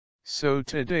So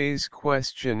today's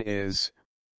question is,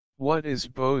 what is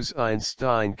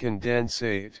Bose-Einstein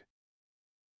condensate?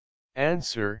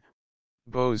 Answer: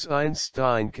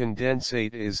 Bose-Einstein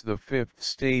condensate is the fifth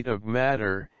state of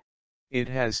matter. It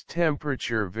has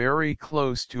temperature very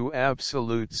close to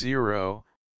absolute zero,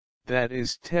 that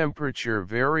is temperature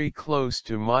very close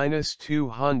to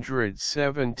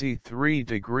 -273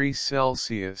 degrees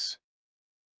Celsius.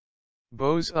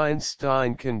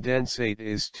 Bose-Einstein condensate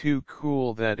is too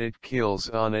cool that it kills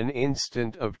on an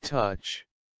instant of touch.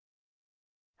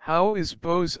 How is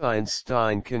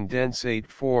Bose-Einstein condensate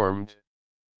formed?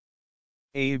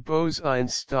 A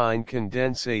Bose-Einstein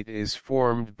condensate is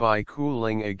formed by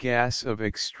cooling a gas of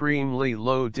extremely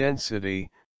low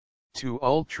density to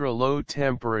ultra-low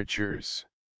temperatures.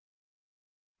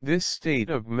 This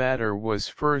state of matter was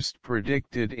first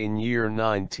predicted in year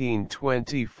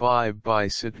 1925 by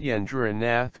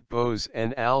Satyendranath Bose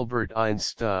and Albert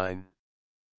Einstein.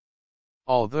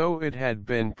 Although it had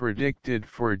been predicted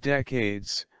for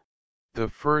decades, the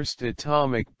first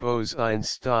atomic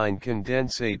Bose-Einstein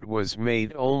condensate was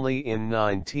made only in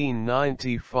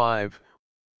 1995,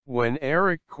 when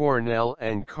Eric Cornell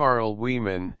and Carl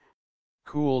Wieman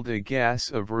cooled a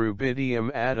gas of rubidium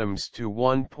atoms to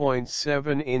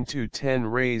 1.7 into 10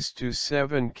 raised to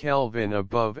 7 Kelvin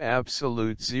above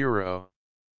absolute zero.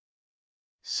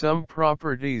 Some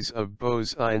properties of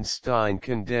Bose-Einstein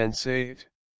condensate.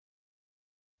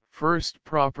 First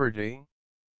property: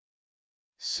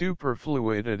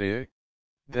 superfluidity,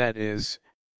 that is,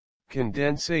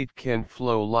 condensate can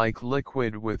flow like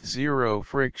liquid with zero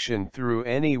friction through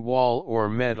any wall or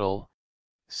metal.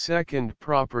 Second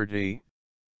property: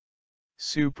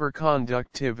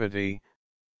 superconductivity,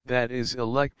 that is,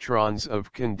 electrons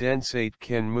of condensate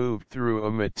can move through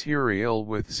a material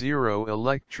with zero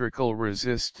electrical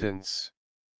resistance.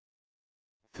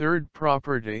 Third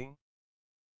property: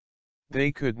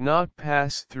 they could not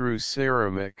pass through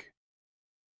ceramic.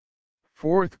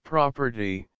 Fourth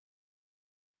property: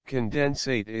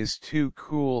 condensate is too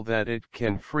cool that it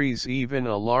can freeze even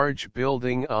a large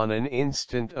building on an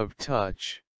instant of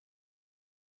touch.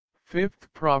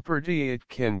 Fifth property: it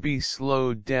can be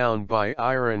slowed down by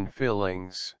iron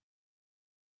fillings.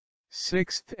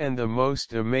 Sixth and the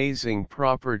most amazing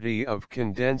property of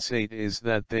condensate is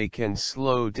that they can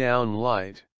slow down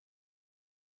light.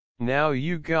 Now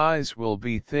you guys will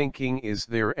be thinking, is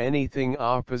there anything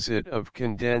opposite of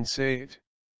condensate?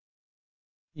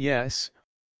 Yes,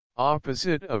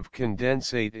 opposite of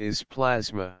condensate is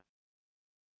plasma.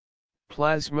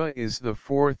 Plasma is the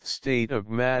fourth state of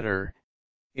matter.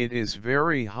 It is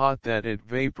very hot that it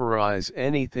vaporizes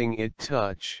anything it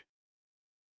touch.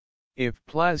 If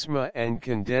plasma and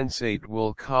condensate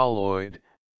will colloid,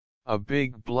 a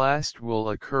big blast will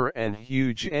occur and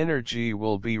huge energy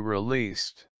will be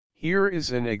released. Here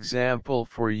is an example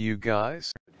for you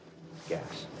guys.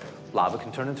 Gas. Lava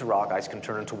can turn into rock, ice can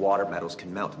turn into water, metals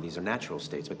can melt. And these are natural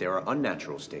states, but there are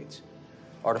unnatural states.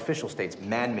 Artificial states,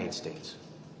 man-made states.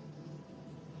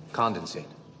 Condensate.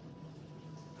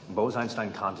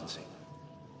 Bose-Einstein condensate.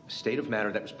 A state of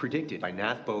matter that was predicted by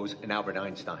Nath Bose and Albert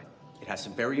Einstein. It has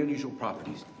some very unusual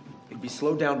properties. It can be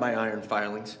slowed down by iron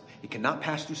filings. It cannot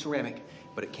pass through ceramic,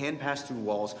 but it can pass through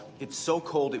walls. It's so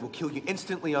cold it will kill you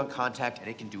instantly on contact, and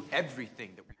it can do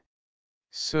everything that we...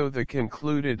 So the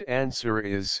concluded answer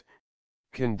is,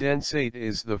 condensate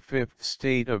is the fifth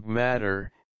state of matter.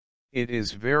 It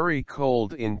is very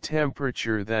cold in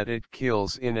temperature that it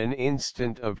kills in an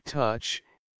instant of touch.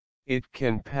 It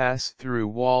can pass through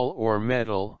wall or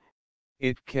metal.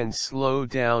 It can slow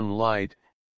down light.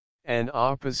 And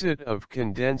opposite of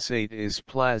condensate is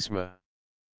plasma.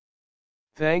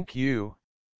 Thank you.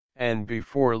 And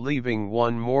before leaving,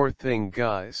 one more thing,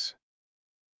 guys.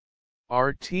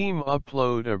 Our team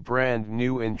upload a brand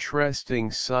new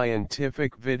interesting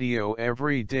scientific video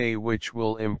every day which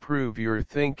will improve your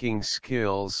thinking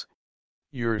skills,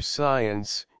 your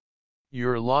science,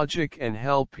 your logic, and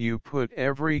help you put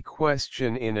every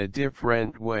question in a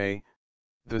different way,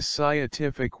 the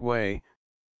scientific way.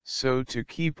 So to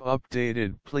keep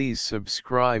updated, please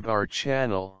subscribe our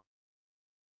channel.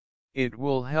 It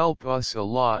will help us a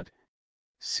lot.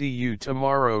 See you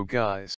tomorrow, guys.